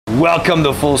Welcome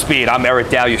to Full Speed. I'm Eric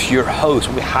Dalius, your host.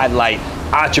 We highlight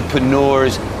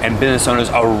entrepreneurs and business owners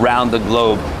around the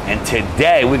globe. And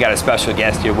today we got a special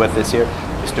guest here with us here,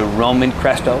 Mr. Roman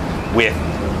Cresto with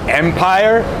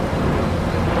Empire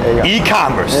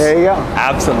E-commerce. There you go.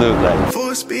 Absolutely.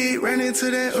 Full speed, ran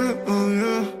into that,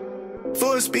 yeah.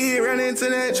 Full speed, ran into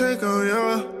that trick, oh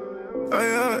yeah. Oh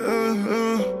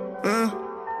yeah,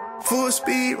 Full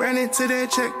speed, ran into that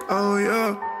check, oh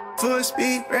yeah. Full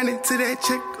speed, ran into that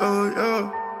check, oh yeah.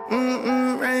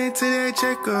 Ran into that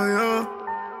check, oh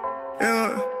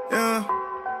yeah. Yeah.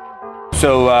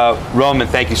 So Roman,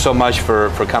 thank you so much for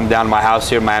coming down to my house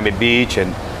here in Miami Beach.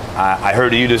 And I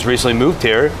heard you just recently moved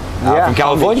here from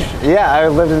California. Yeah, I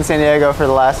lived in San Diego for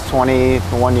the last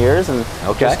 21 years and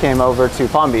just came over to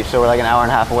Palm Beach, so we're like an hour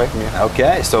and a half away from you.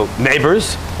 Okay, so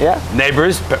neighbors. Yeah.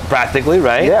 Neighbors, practically,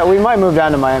 right? Yeah, we might move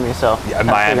down to Miami, so. Yeah,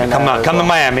 Miami, come to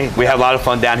Miami. We have a lot of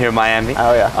fun down here in Miami.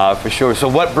 Oh yeah. For sure. So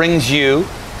what brings you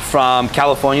from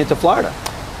California to Florida?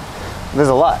 There's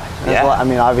a lot. There's a lot. I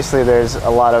mean, obviously there's a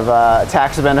lot of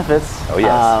tax benefits. Oh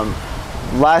yes.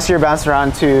 Last year bounced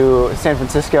around to San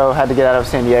Francisco, had to get out of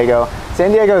San Diego.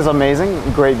 San Diego is amazing,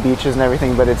 great beaches and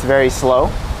everything, but it's very slow.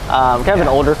 Kind of an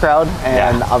older crowd,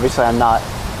 and obviously I'm not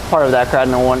part of that crowd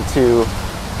and I want to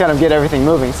kind of get everything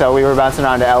moving. So we were bouncing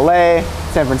around to LA,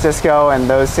 San Francisco, and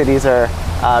those cities are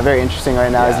very interesting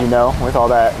right now, as you know, with all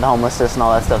that the homelessness and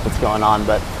all that stuff that's going on.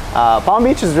 But Palm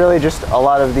Beach is really just a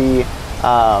lot of the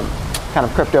kind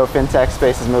of crypto fintech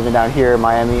space is moving down here in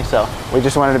Miami, so we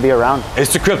just wanted to be around.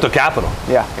 It's the crypto capital.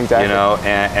 Yeah, exactly. You know,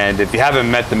 and if you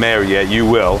haven't met the mayor yet, you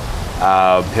will.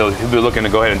 He'll be looking to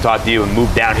go ahead and talk to you and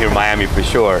move down here in Miami for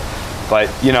sure.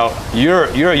 But you know,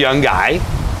 you're a young guy.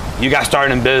 You got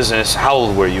started in business. How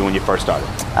old were you when you first started?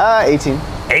 18.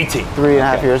 18.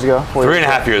 3.5 years ago.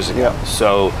 3.5 years ago. Yep.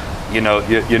 So, you know,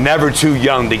 you're never too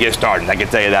young to get started. I can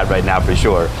tell you that right now for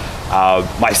sure.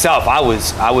 Myself, I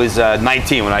was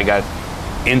 19 when I got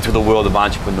into the world of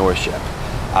entrepreneurship,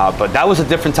 but that was a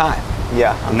different time.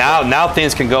 Yeah. Now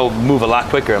things can move a lot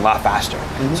quicker and a lot faster.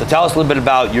 Mm-hmm. So tell us a little bit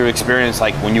about your experience,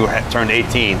 like when you turned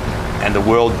 18, and the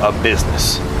world of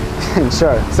business.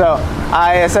 Sure. So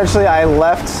I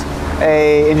left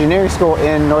a engineering school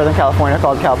in Northern California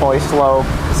called Cal Poly SLO,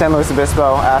 San Luis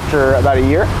Obispo, after about a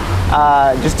year.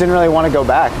 Just didn't really want to go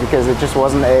back because it just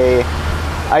wasn't a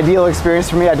ideal experience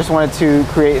for me. I just wanted to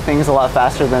create things a lot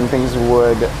faster than things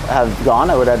would have gone.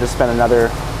 I would have to spend another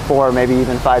 4, maybe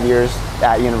even 5 years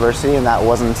at university, and that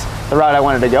wasn't the route I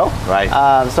wanted to go. Right.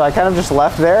 So I kind of just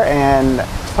left there and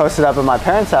posted up at my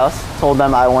parents' house, told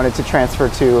them I wanted to transfer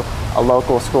to a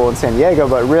local school in San Diego,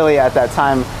 but really at that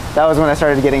time, that was when I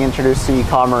started getting introduced to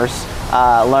e-commerce,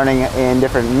 learning in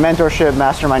different mentorship,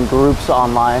 mastermind groups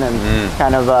online, and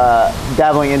kind of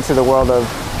dabbling into the world of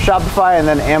Shopify and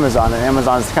then Amazon. And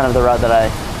Amazon is kind of the route that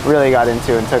I really got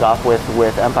into and took off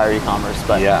with Empire E-commerce.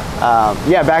 But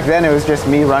back then it was just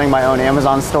me running my own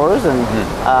Amazon stores and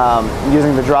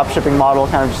using the drop shipping model,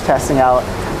 kind of just testing out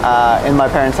in my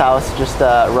parents' house, just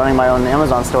running my own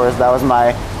Amazon stores. That was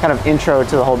my kind of intro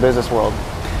to the whole business world.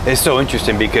 It's so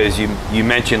interesting because you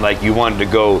mentioned like you wanted to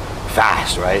go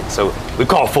fast, right? So we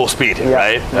call it full speed here,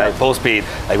 right? Right? Full speed.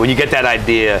 Like when you get that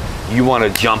idea, you want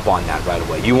to jump on that right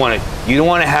away. You don't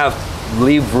want to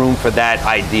leave room for that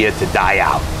idea to die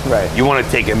out. Right. You want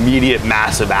to take immediate,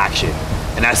 massive action,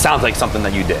 and that sounds like something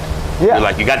that you did. Yeah. You're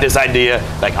like, you got this idea,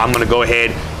 like I'm going to go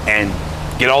ahead and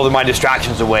get all of my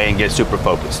distractions away and get super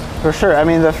focused. For sure. I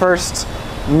mean, the first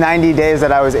 90 days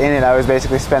that I was in it, I was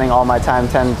basically spending all my time,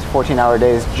 10 to 14-hour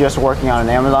days, just working on an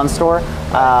Amazon store.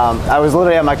 I was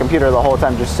literally at my computer the whole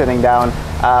time, just sitting down.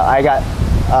 I got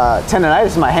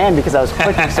tendonitis in my hand because I was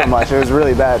clicking so much. It was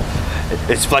really bad.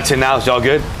 It's flexing now. Is all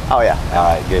good? Oh yeah.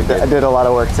 All right, good. I did a lot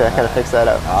of work to kind of fix that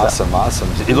up. Awesome.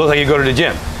 You look like you go to the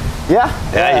gym. Yeah.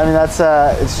 I mean, that's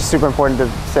it's just super important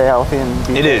to stay healthy and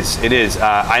be fit. It is.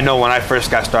 I know when I first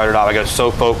got started off, I got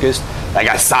so focused, I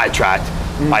got sidetracked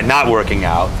by not working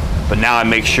out. But now I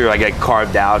make sure I get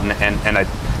carved out, and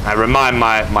I remind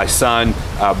my son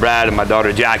Brad and my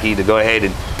daughter Jackie to go ahead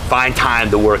and find time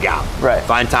to work out. Right.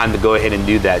 Find time to go ahead and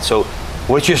do that. So,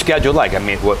 what's your schedule like? I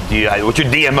mean, what's your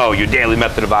DMO, your daily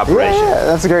method of operation? Yeah,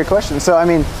 that's a great question. So, I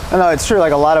mean, I know it's true,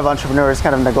 like a lot of entrepreneurs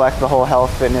kind of neglect the whole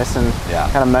health, fitness, and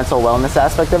kind of mental wellness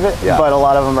aspect of it. Yeah. But a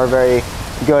lot of them are very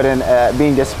good in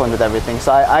being disciplined with everything.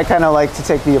 So I kind of like to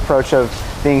take the approach of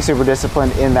being super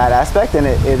disciplined in that aspect, and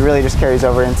it really just carries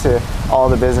over into all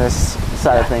the business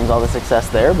side of things, all the success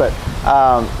there. But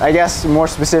I guess more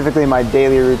specifically, my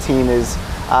daily routine is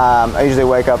I usually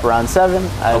wake up around 7.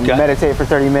 I meditate for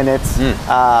 30 minutes.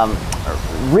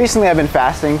 Recently I've been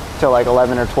fasting till like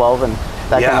 11 or 12, and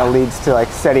that kind of leads to like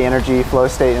steady energy, flow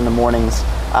state in the mornings.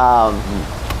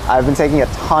 I've been taking a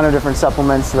ton of different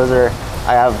supplements.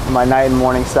 I have my night and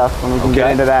morning stuff, and we can get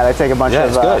into that. I take a bunch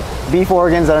of beef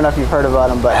organs. I don't know if you've heard about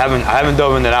them, but I haven't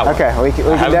dove into that one. Okay, we can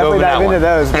definitely dive into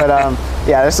those. But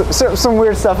yeah, there's some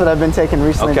weird stuff that I've been taking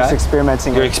recently, just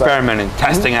experimenting. You're experimenting,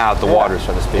 testing out the water,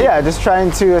 so to speak. Yeah, just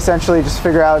trying to essentially just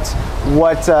figure out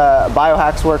what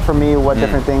biohacks work for me, what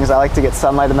different things. I like to get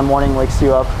sunlight in the morning, wakes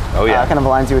you up. Oh yeah, kind of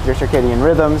aligns you with your circadian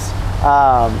rhythms.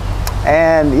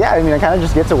 And yeah, I mean, I kind of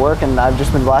just get to work, and I've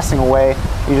just been blasting away.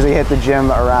 Usually hit the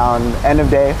gym around end of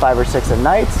day, 5 or 6 at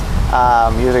night.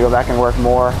 Usually go back and work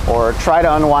more, or try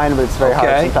to unwind, but it's very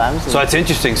hard sometimes. So that's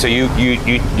interesting. So you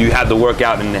have the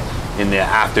workout in the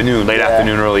afternoon, late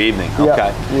afternoon, early evening.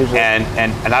 Okay. Usually.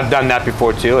 And I've done that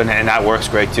before too, and that works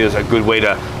great too. It's a good way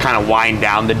to kind of wind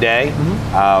down the day.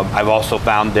 I've also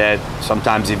found that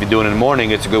sometimes if you're doing it in the morning,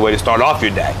 it's a good way to start off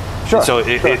your day. Sure. So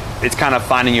it's kind of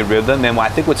finding your rhythm, and I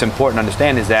think what's important to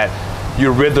understand is that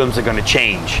your rhythms are going to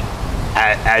change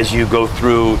as you go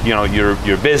through,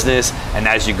 your business, and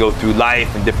as you go through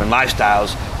life and different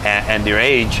lifestyles and your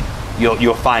age,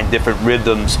 you'll find different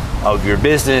rhythms of your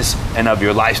business and of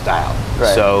your lifestyle.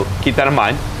 Right. So keep that in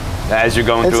mind as you're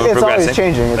going through and progressing. Always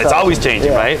changing. It's always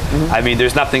changing, right? I mean,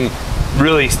 there's nothing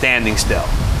really standing still.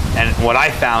 And what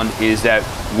I found is that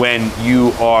when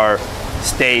you are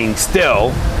staying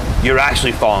still, you're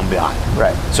actually falling behind.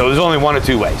 Right. So there's only one or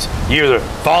two ways. You're either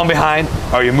falling behind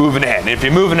or you're moving ahead. And if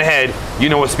you're moving ahead, you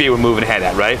know what speed we're moving ahead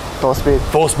at, right? Full speed.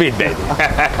 Full speed, baby.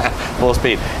 Full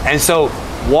speed. And so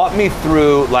walk me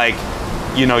through, like,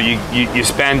 you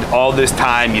spend all this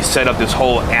time, you set up this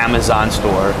whole Amazon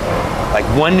store. Like,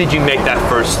 when did you make that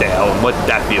first sale, and what did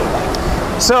that feel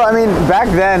like? So, I mean, back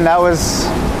then, that was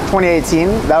 2018.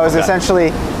 That was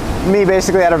essentially me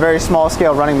basically at a very small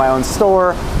scale running my own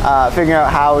store, figuring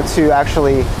out how to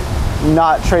actually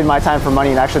not trade my time for money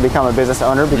and actually become a business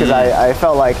owner, because I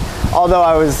felt like, although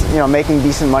I was making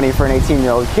decent money for an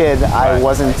 18-year-old kid, I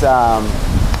wasn't,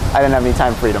 I didn't have any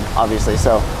time freedom, obviously.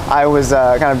 So I was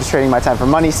kind of just trading my time for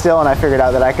money still, and I figured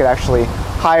out that I could actually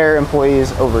hire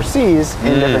employees overseas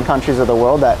in different countries of the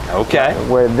world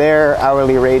where their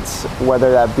hourly rates,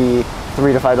 whether that be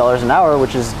 $3 to $5 an hour,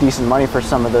 which is decent money for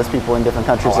some of those people in different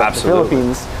countries like the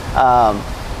Philippines,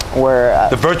 where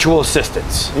the virtual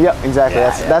assistants. Yep, exactly.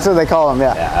 That's what they call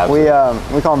them. We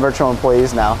call them virtual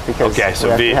employees now, because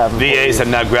so VAs have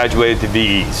now graduated to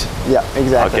VEs. Yeah,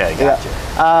 exactly. Okay, gotcha.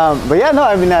 But yeah, no,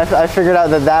 I mean, I figured out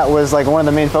that was like one of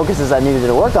the main focuses I needed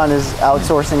to work on, is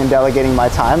outsourcing and delegating my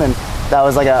time, and that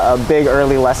was like a big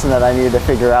early lesson that I needed to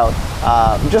figure out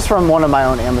just from one of my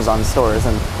own Amazon stores.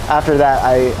 And after that,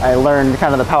 I learned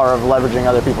kind of the power of leveraging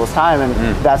other people's time, and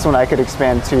that's when I could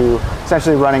expand to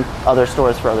essentially running other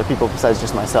stores for other people besides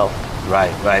just myself.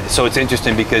 Right. So it's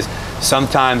interesting because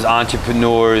sometimes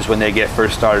entrepreneurs, when they get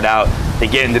first started out, they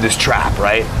get into this trap,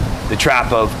 right? The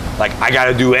trap of, like, I got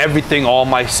to do everything all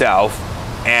myself,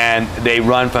 and they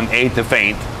run from aid to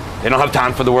faint. They don't have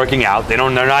time for the working out. They're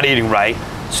not eating right.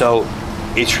 So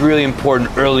it's really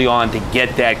important early on to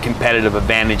get that competitive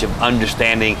advantage of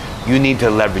understanding you need to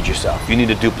leverage yourself. You need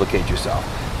to duplicate yourself.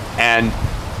 And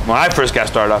when I first got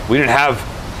started up, we didn't have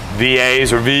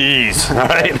VAs or VEs, all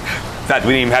right? In fact,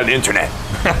 we didn't even have the internet,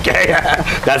 okay?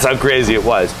 That's how crazy it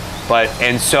was.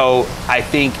 And so I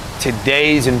think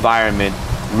today's environment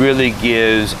really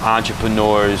gives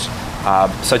entrepreneurs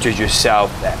such as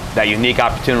yourself that unique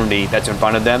opportunity that's in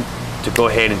front of them to go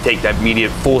ahead and take that immediate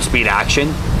full speed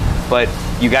action. But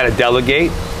you got to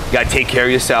delegate, you got to take care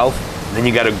of yourself, and then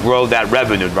you got to grow that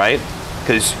revenue, right?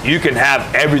 Because you can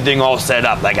have everything all set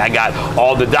up, like I got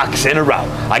all the ducks in a row,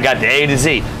 I got the A to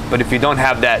Z, but if you don't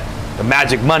have the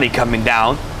magic money coming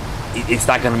down, it's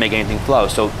not going to make anything flow.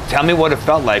 So tell me what it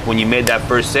felt like when you made that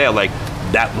first sale, like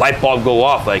that light bulb go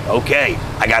off, like, okay,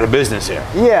 I got a business here.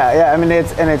 Yeah, I mean,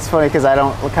 it's funny because I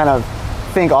don't kind of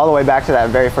think all the way back to that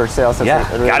very first sale. So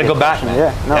really got to go back,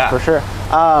 man. For sure.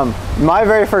 My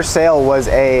very first sale was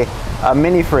a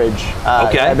mini fridge.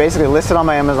 I basically listed on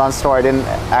my Amazon store. I didn't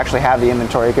actually have the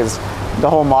inventory because the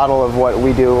whole model of what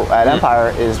we do at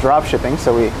Empire is drop shipping.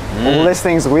 So we list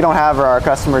things we don't have or our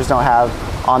customers don't have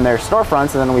on their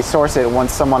storefronts, and then we source it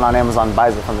once someone on Amazon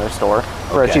buys it from their store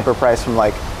for a cheaper price from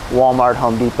like Walmart,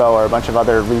 Home Depot, or a bunch of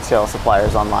other retail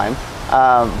suppliers online.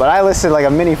 But I listed like a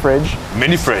mini fridge.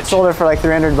 Sold it for like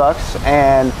 $300,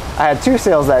 and I had 2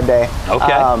 sales that day.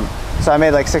 So I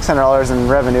made like $600 in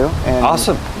revenue, and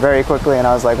awesome, very quickly. And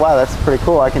I was like, wow, that's pretty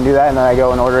cool. I can do that. And then I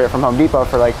go and order it from Home Depot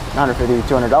for like $150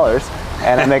 to $200,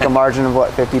 and I make a margin of what,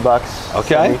 $50,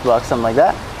 $70, something like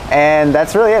that. And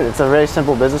that's really it. It's a very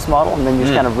simple business model, and then you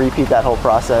just kind of repeat that whole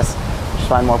process, just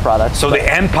find more products. So the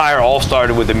Empire all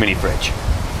started with a mini fridge.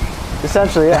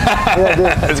 Essentially, yeah. Yeah, dude.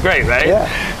 That's great, right?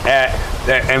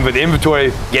 Yeah. And with the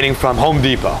inventory getting from Home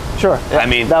Depot. Sure. Yeah. I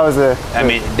mean, that was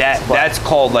that's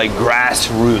called like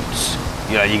grassroots.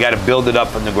 You know, you got to build it up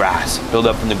from the grass, build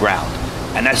up from the ground.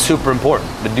 And that's super important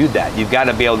to do that. You've got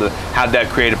to be able to have that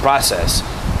creative process.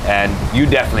 And you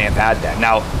definitely have had that.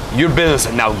 Now, your business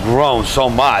has now grown so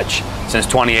much since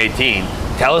 2018.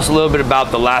 Tell us a little bit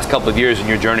about the last couple of years and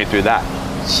your journey through that.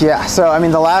 Yeah, so I mean,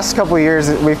 the last couple of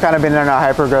years, we've kind of been in our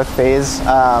hyper-growth phase,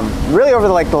 really over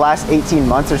the last 18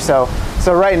 months or so.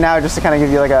 So right now, just to kind of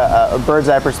give you like a bird's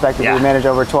eye perspective, we manage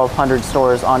over 1,200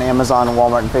 stores on Amazon,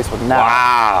 Walmart, and Facebook now.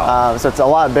 Wow. So it's a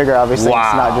lot bigger, obviously. Wow.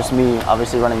 It's not just me,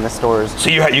 obviously, running the stores. So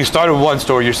you started one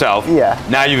store yourself. Yeah.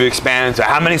 Now you've expanded to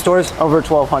how many stores? Over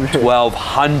 1,200.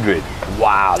 1,200.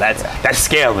 Wow, that's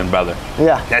scaling, brother.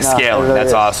 Yeah. That's scaling. Really that's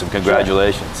is. awesome.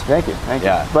 Congratulations. Sure. Thank you. Thank you.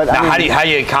 Yeah. But now, I mean, how are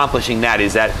you accomplishing that?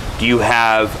 Do you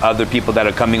have other people that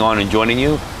are coming on and joining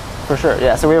you? For sure.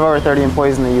 Yeah. So we have over 30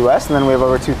 employees in the U.S. and then we have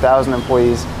over 2,000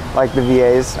 employees, like the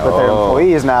VAs, but their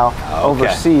employees now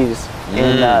overseas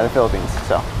in the Philippines.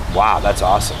 So. Wow, that's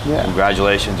awesome. Yeah.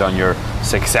 Congratulations on your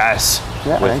success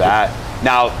with thank that. You.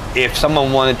 Now, if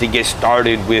someone wanted to get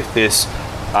started with this,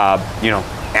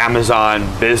 Amazon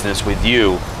business with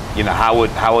you,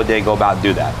 how would they go about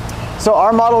do that? So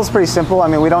our model is pretty simple. I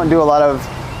mean, we don't do a lot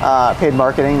of paid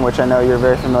marketing, which I know you're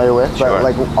very familiar with, but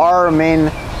like our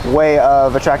main way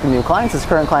of attracting new clients is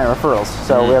current client referrals.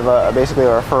 So we have basically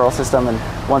a referral system, and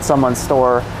once someone's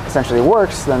store essentially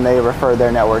works, then they refer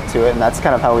their network to it, and that's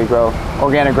kind of how we grow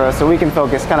organic growth. So we can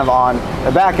focus kind of on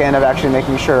the back end of actually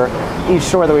making sure each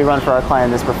store that we run for our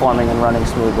client is performing and running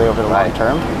smoothly over the long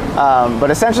term. But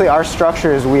essentially our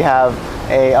structure is we have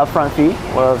a upfront fee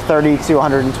of $30 to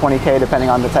 $120K depending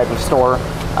on the type of store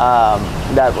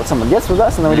that what someone gets with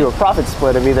us, and then we do a profit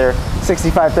split of either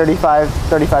 65-35,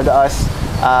 35 to us,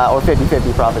 or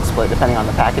 50-50 profit split depending on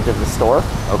the package of the store.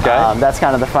 Okay. That's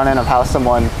kind of the front end of how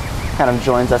someone kind of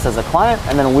joins us as a client,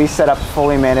 and then we set up,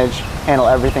 fully manage, handle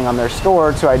everything on their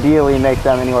store to ideally make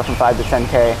them anywhere from 5 to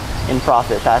 10K in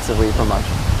profit passively per month.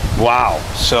 Wow.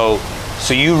 So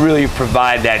you really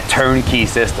provide that turnkey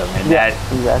system, and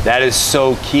that is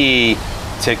so key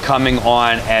to coming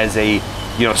on as a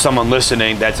someone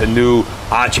listening that's a new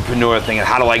entrepreneur thinking,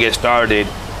 how do I get started?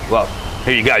 Well,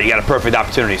 here you go. You got a perfect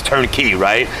opportunity. It's turnkey,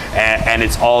 right? And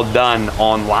it's all done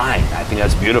online. I think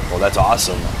that's beautiful. That's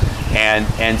awesome.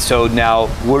 And so now,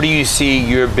 where do you see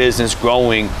your business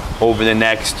growing over the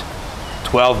next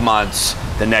 12 months,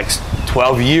 the next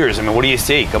 12 years? I mean, what do you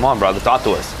see? Come on, brother, talk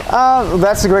to us.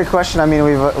 That's a great question. I mean,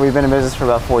 we've been in business for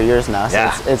about 4 years now,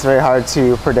 so it's very hard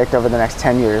to predict over the next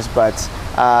 10 years. But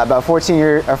about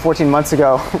 14 months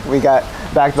ago, we got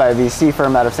backed by a VC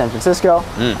firm out of San Francisco,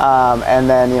 and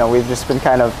then we've just been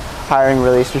kind of hiring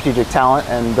really strategic talent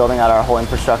and building out our whole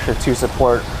infrastructure to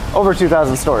support over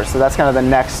 2,000 stores. So that's kind of the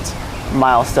next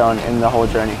milestone in the whole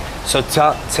journey. So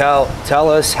tell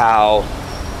us how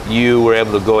you were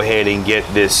able to go ahead and get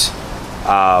this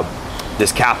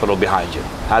this capital behind you.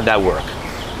 How'd that work?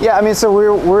 Yeah, I mean, so we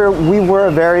were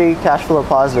a very cash flow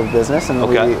positive business, and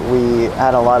we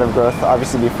had a lot of growth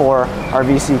obviously before our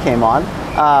VC came on.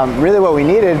 Really what we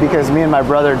needed, because me and my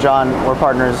brother John were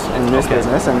partners in this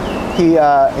business, and he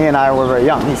and I were very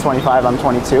young. He's 25, I'm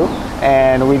 22,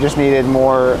 and we just needed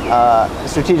more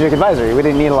strategic advisory. We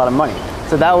didn't need a lot of money.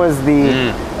 So that was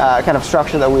the kind of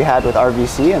structure that we had with our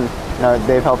VC, and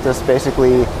they've helped us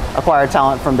basically acquire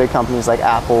talent from big companies like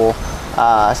Apple,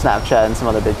 Snapchat, and some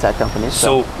other big tech companies.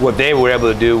 So what they were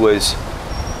able to do was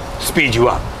speed you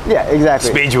up. Yeah,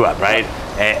 exactly. Speed you up, right?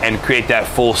 And create that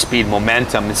full speed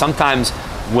momentum. And sometimes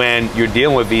when you're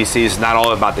dealing with VCs, it's not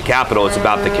all about the capital, it's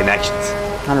about the connections.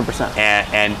 100%.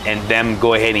 And them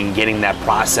go ahead and getting that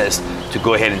process to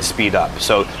go ahead and speed up.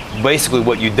 So basically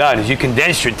what you've done is you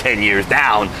condensed your 10 years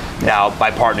down now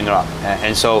by partnering up.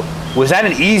 And so was that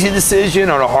an easy decision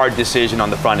or a hard decision on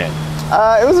the front end?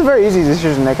 It was a very easy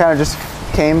decision. It kind of just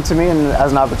came to me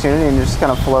as an opportunity and just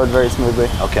kind of flowed very smoothly.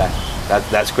 Okay,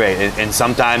 that's great. And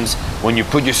sometimes when you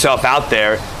put yourself out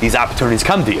there, these opportunities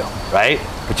come to you, right?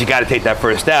 But you got to take that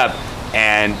first step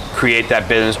and create that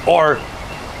business, or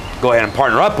go ahead and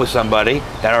partner up with somebody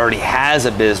that already has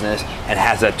a business and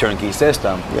has that turnkey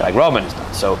system, like Roman has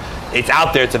done. So it's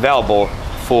out there, it's available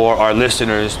for our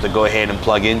listeners to go ahead and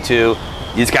plug into.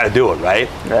 You just got to do it, right?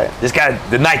 Right.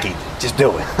 The Nike, just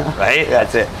do it, right?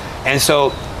 That's it. And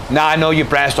so now I know you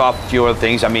branched off a few other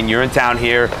things. I mean, you're in town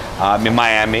here in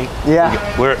Miami.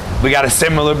 Yeah. We got a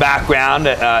similar background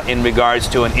in regards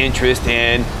to an interest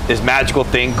in this magical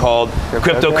thing called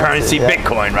cryptocurrency,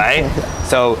 Bitcoin, right?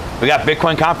 So we got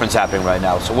Bitcoin conference happening right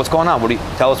now. So what's going on?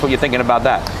 Tell us what you're thinking about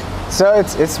that. So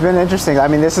it's been interesting. I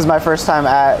mean, this is my first time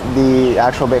at the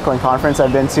actual Bitcoin conference.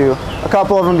 I've been to a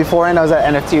couple of them beforehand. I was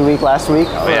at NFT Week last week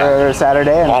for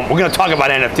Saturday. And we're going to talk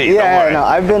about NFTs. Yeah, no,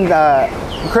 I've been.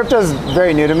 Crypto's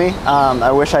very new to me.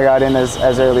 I wish I got in as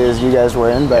early as you guys were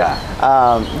in, but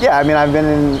yeah, I mean, I've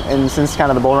been in since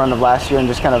kind of the bull run of last year, and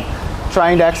just kind of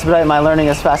trying to expedite my learning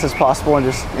as fast as possible, and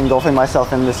just engulfing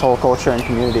myself in this whole culture and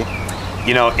community.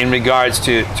 You know, in regards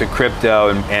to crypto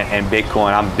and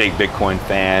Bitcoin, I'm a big Bitcoin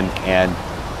fan, and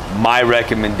my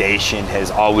recommendation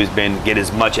has always been get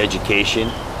as much education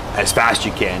as fast as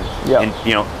you can, and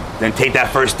you know, then take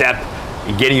that first step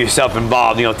in getting yourself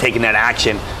involved. You know, taking that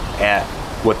action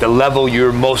with the level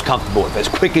you're most comfortable with, as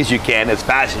quick as you can, as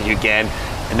fast as you can,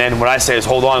 and then what I say is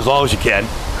hold on as long as you can.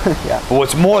 But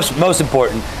what's most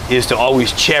important is to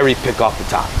always cherry pick off the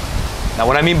top. Now,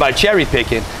 what I mean by cherry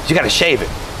picking is you got to shave it.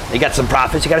 You got some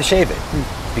profits, you got to shave it,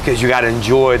 because you got to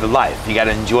enjoy the life. You got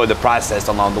to enjoy the process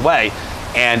along the way,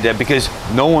 and because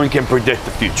no one can predict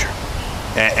the future.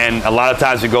 And a lot of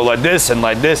times we go like this, and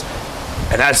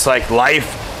that's like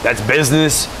life, that's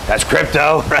business, that's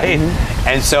crypto, right?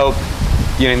 And so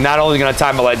you're not only going to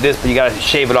time it like this, but you got to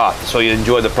shave it off so you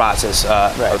enjoy the process,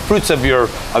 fruits of your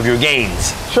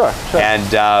gains. Sure.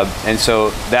 And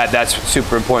so that's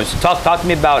super important. So talk to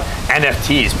me about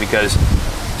NFTs, because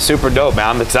super dope, man.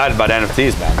 I'm excited about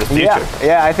NFTs, man. The future.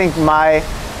 Yeah. I think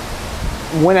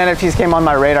when NFTs came on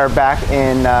my radar back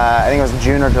in I think it was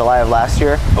June or July of last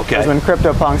year. Okay. It was when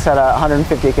CryptoPunks had a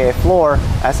 150K floor.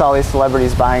 I saw all these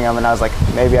celebrities buying them, and I was like,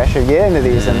 maybe I should get into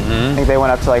these. And I think they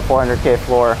went up to like 400K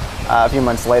floor a few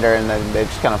months later, and then they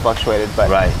just kind of fluctuated. But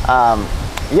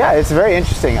yeah, it's very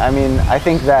interesting. I mean, I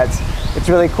think that it's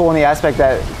really cool in the aspect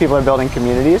that people are building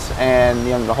communities, and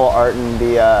you know, the whole art and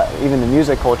the even the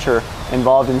music culture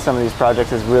involved in some of these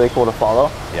projects is really cool to follow.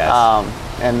 Yes.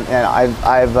 And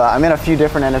I'm in a few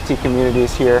different NFT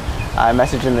communities here. I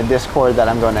messaged in the Discord that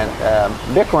I'm going to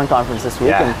Bitcoin conference this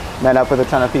week, and met up with a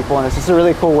ton of people, and it's just a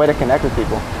really cool way to connect with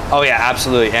people. Oh yeah,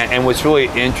 absolutely. And what's really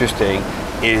interesting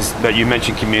is that you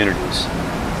mentioned communities.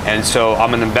 And so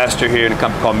I'm an investor here in a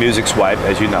company called Music Swipe,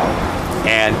 as you know.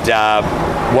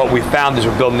 And what we found is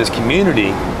we're building this community,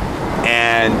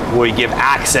 and we give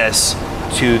access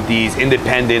to these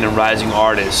independent and rising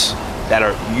artists that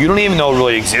you don't even know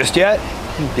really exist yet,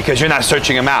 because you're not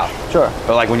searching them out. Sure.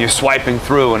 But like when you're swiping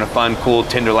through in a fun, cool,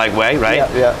 Tinder-like way, right?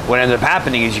 Yeah. What ends up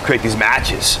happening is you create these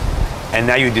matches, and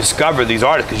now you discover these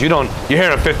artists, because you're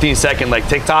hearing a 15-second like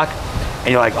TikTok, and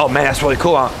you're like, oh man, that's really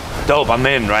cool, dope, I'm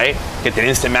in, right? Get the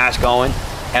instant match going.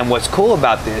 And what's cool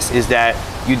about this is that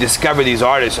you discover these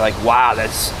artists, you're like, wow,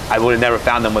 I would have never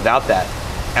found them without that.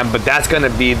 But that's going to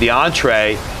be the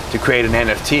entree to create an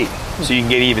NFT, so you can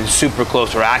get even super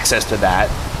closer access to that.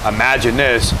 Imagine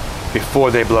this before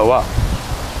they blow up.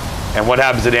 And what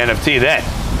happens to the NFT then?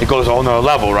 It goes a whole nother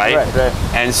level, right? Right.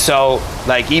 And so,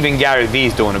 like, even Gary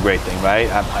Vee's doing a great thing, right?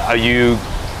 Are you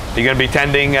going to be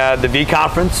attending the V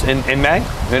conference in May,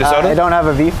 Minnesota? I don't have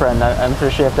a V friend. I'm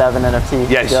pretty sure you have to have an NFT.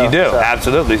 Yes, you do. So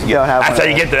absolutely.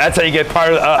 That's how you get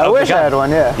part of I wish I had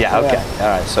one, yeah. Yeah, okay.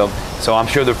 All right. So I'm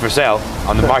sure they're for sale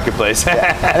on the marketplace.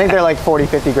 I think they're like 40,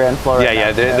 50 grand floor right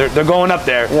now. They're going up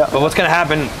there. Yeah. But what's going to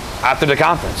happen after the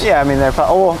conference? Yeah, I mean,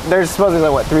 there's supposedly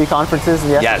like, 3 conferences in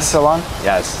the Essence so long?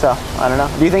 Yes. So, I don't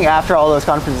know. Do you think after all those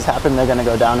conferences happen, they're going to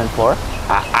go down in floor?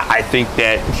 I think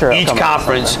that each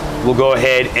conference will go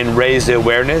ahead and raise the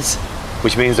awareness,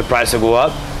 which means the price will go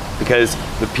up, because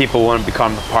the people want to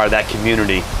become a part of that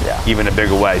community even a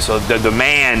bigger way. So the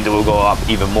demand will go up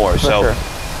even more.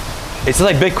 It's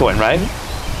like Bitcoin, right?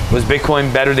 Was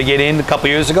Bitcoin better to get in a couple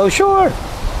years ago? Sure.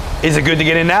 Is it good to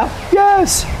get in now?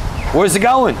 Yes. Where's it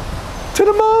going? To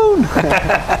the moon.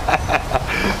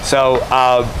 So,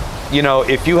 you know,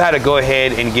 if you had to go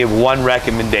ahead and give one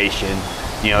recommendation,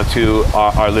 you know, to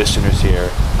our listeners here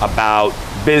about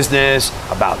business,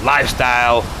 about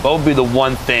lifestyle, what would be the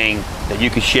one thing that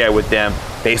you could share with them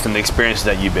based on the experiences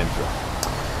that you've been through?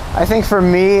 I think for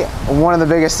me, one of the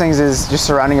biggest things is just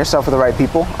surrounding yourself with the right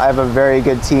people. I have a very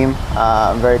good team.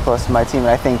 I'm very close to my team, and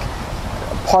I think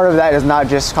part of that is not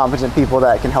just competent people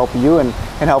that can help you and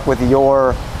can help with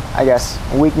your, I guess,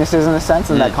 weaknesses in a sense,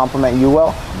 and that complement you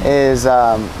well, is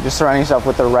just surrounding yourself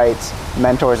with the right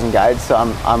mentors and guides. So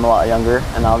I'm a lot younger,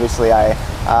 and obviously I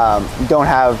don't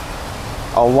have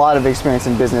a lot of experience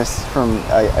in business from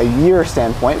a year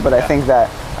standpoint, but I think that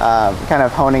kind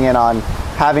of honing in on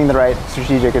having the right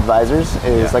strategic advisors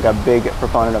is like a big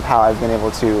proponent of how I've been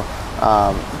able to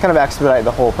kind of expedite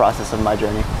the whole process of my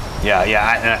journey.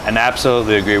 Yeah, and I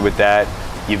absolutely agree with that.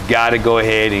 You've got to go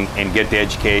ahead and get the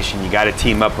education. You got to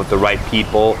team up with the right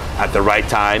people at the right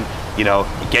time. You know,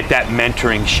 get that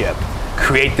mentoringship,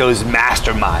 create those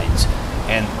masterminds,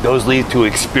 and those lead to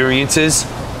experiences,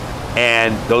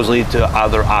 and those lead to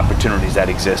other opportunities that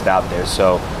exist out there.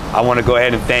 So I want to go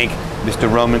ahead and thank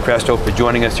Mr. Roman Cresto for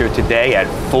joining us here today at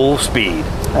Full Speed.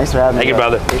 Thanks for having me. Thank you,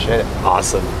 brother. Appreciate it.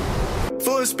 Awesome.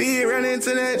 Full speed, run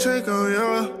into that trick, oh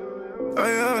yeah. Oh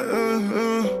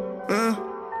yeah,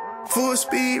 Full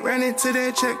speed, run into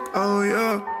that check, oh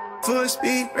yeah. Full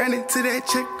speed, run into that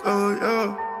check, oh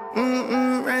yeah.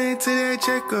 Run into that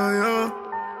check, oh yeah.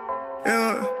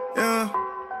 Yeah, yeah.